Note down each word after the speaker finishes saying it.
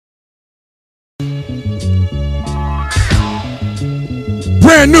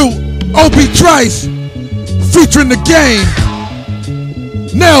brand new Obie Trice featuring The Game.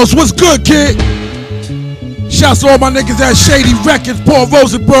 Nels, what's good, kid? Shouts to all my niggas at Shady Records, Paul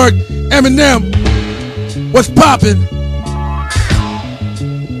Rosenberg, Eminem. What's poppin'?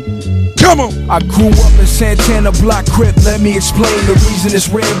 Come on. I grew up in Santana Block Crip. Let me explain the reason this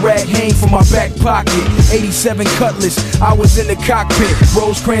red rag hang from my back pocket. 87 Cutlass, I was in the cockpit.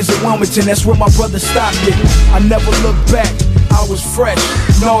 Rosecrans at Wilmington, that's where my brother stopped it. I never looked back, I was fresh.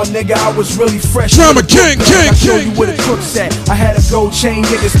 No, nigga, I was really fresh. Drama King. I show you where the crooks at. I had a gold chain,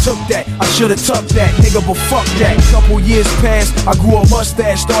 niggas took that. I should've tucked that, nigga, but fuck that. Couple years passed, I grew a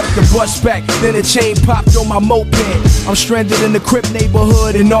mustache, started to bust back. Then a chain popped on my moped. I'm stranded in the Crip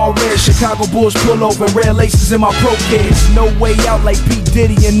neighborhood in all red. Chicago Bulls pull over, red laces in my pro kids. No way out like P.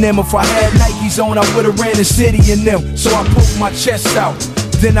 Diddy and them. If I had Nikes on, I would've ran the city in them. So I poked my chest out.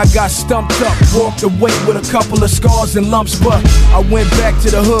 Then I got stumped up, walked away with a couple of scars and lumps, but I went back to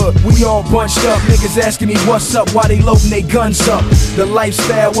the hood, we all bunched up. Niggas asking me what's up, why they loading they guns up. The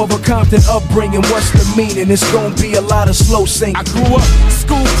lifestyle of a Compton upbringing, what's the meaning? It's gonna be a lot of slow sink. I grew up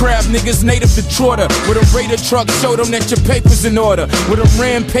school crab niggas, native Detroiter. With a Raider truck, showed them that your paper's in order. With a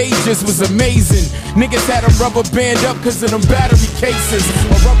rampages was amazing. Niggas had a rubber band up cause of them battery cases.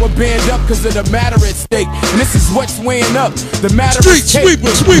 A rubber band up cause of the matter at stake. And this is what's weighing up, the matter Street at stake.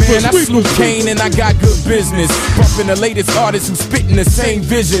 Man, I slew sweepers. Kane and I got good business. Bumping the latest artists who spitting the same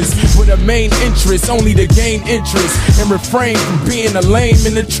visions. With a main interest, only to gain interest. And refrain from being a lame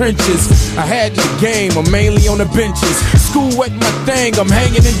in the trenches. I had the game, I'm mainly on the benches. School wasn't my thing, I'm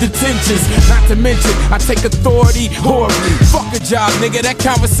hanging in detentions. Not to mention, I take authority horribly. Fuck a job, nigga, that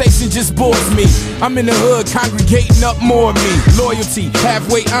conversation just bores me. I'm in the hood, congregating up more of me. Loyalty,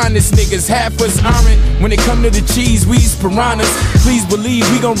 halfway honest niggas, half us aren't. When it come to the cheese, we's piranhas. Please believe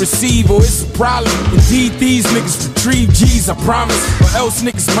we gon' receive or it's a problem. Indeed, these niggas retrieve G's, I promise. Or else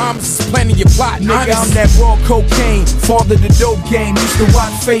niggas' mamas is planning your plot. Nigga, I'm that raw cocaine, father the dope game. Used to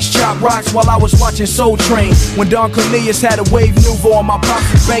watch Face Chop Rocks while I was watching Soul Train. When Don Cornelius had a wave nouveau on my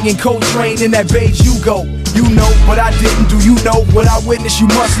pops was banging Coltrane in that beige Yugo. You know, but I didn't. Do you know what I witnessed? You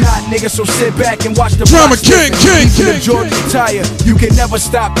must not, nigga. So sit back and watch the Drama King. Jordan tire. You can never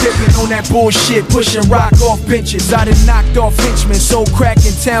stop dipping on that bullshit, pushing rock off benches. I done knocked off henchmen, sold crack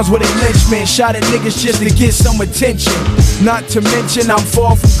in towns where they lynchmen. Shot at niggas just to get some attention. Not to mention, I'm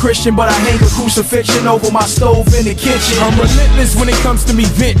far from Christian, but I hang a crucifixion over my stove in the kitchen. I'm relentless when it comes to me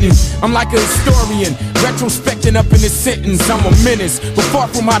venting. I'm like a historian, retrospecting up in this sentence. I'm a menace, but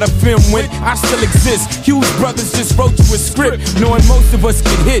far from how the film went, I still exist. Hughes Brothers just wrote you a script, knowing most of us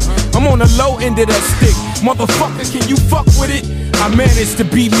get hit. I'm on the low end of that stick. Motherfucker, can you fuck with it? I managed to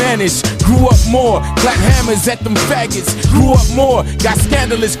be managed, grew up more, clap hammers at them faggots, grew up more, got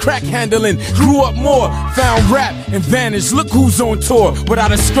scandalous crack handling, grew up more, found rap and vanished. Look who's on tour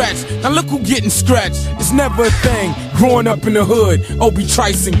without a scratch, now look who getting scratched. It's never a thing, growing up in the hood, Obie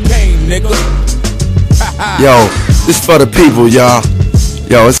Trice and Kane, nigga. Yo, this for the people, y'all.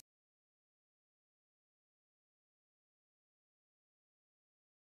 Yo, it's